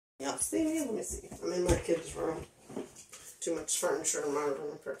Y'all see me? Let me see. I'm in my kids' room. Too much furniture in my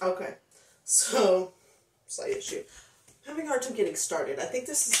room. Okay. So, slight issue. I'm having a hard time getting started. I think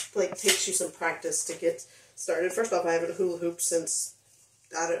this is like takes you some practice to get started. First off, I haven't hula hooped since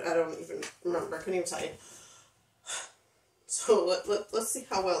I don't even remember. I couldn't even tell you. So let's see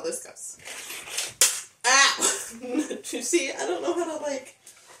how well this goes. Ah! You see, I don't know how to like.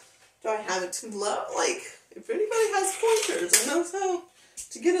 Do I have it too low? Like, if anybody has pointers and knows how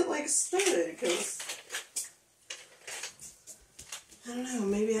to get it like started, because I don't know.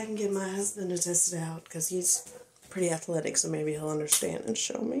 Maybe I can get my husband to test it out because he's pretty athletic, so maybe he'll understand and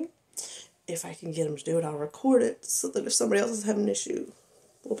show me. If I can get him to do it, I'll record it so that if somebody else is having an issue,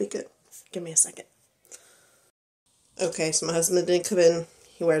 we'll be good. Give me a second. Okay, so my husband didn't come in.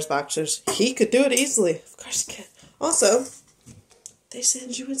 He wears boxers. He could do it easily. Of course he can. Also, they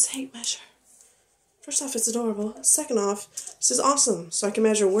send you a tape measure. First off, it's adorable. Second off, this is awesome. So I can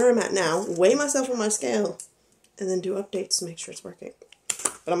measure where I'm at now, weigh myself on my scale, and then do updates to make sure it's working.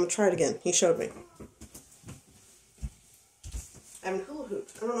 But I'm going to try it again. He showed me. I haven't hula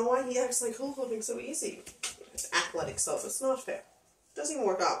hooped. I don't know why he acts like hula hooping so easy. It's athletic stuff. It's not fair. It doesn't even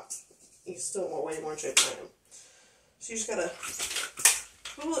work out. He's still way more in shape than I am. So you just gotta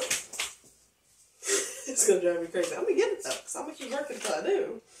hula. It's gonna drive me crazy. I'm gonna get it though, because I'm gonna keep working until I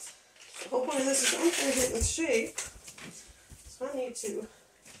do. The whole point of this is I'm trying to get in shape. So I need to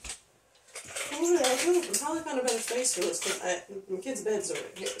hold it out. I'll probably find a better space for this, because my kids' beds are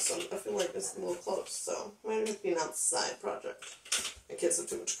right here, so I feel like it's a little close. So it might just be an outside project. My kids have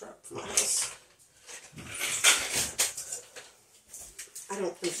too much crap for my house. I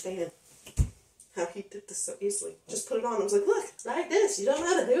don't understand how he did this so easily. Just put it on. I was like, look, like this. You don't know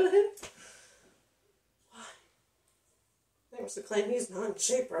how to do it? Why? They wants to claim he's not in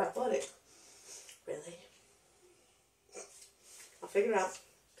shape or athletic. Really? I'll figure out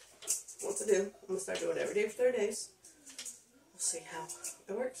what to do. I'm going to start doing it every day for 30 days. We'll see how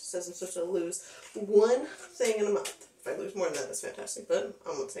it works. It says I'm supposed to lose one thing in a month. If I lose more than that, that's fantastic. But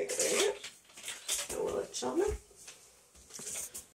I'm going to take it anyway. And we'll let y'all know.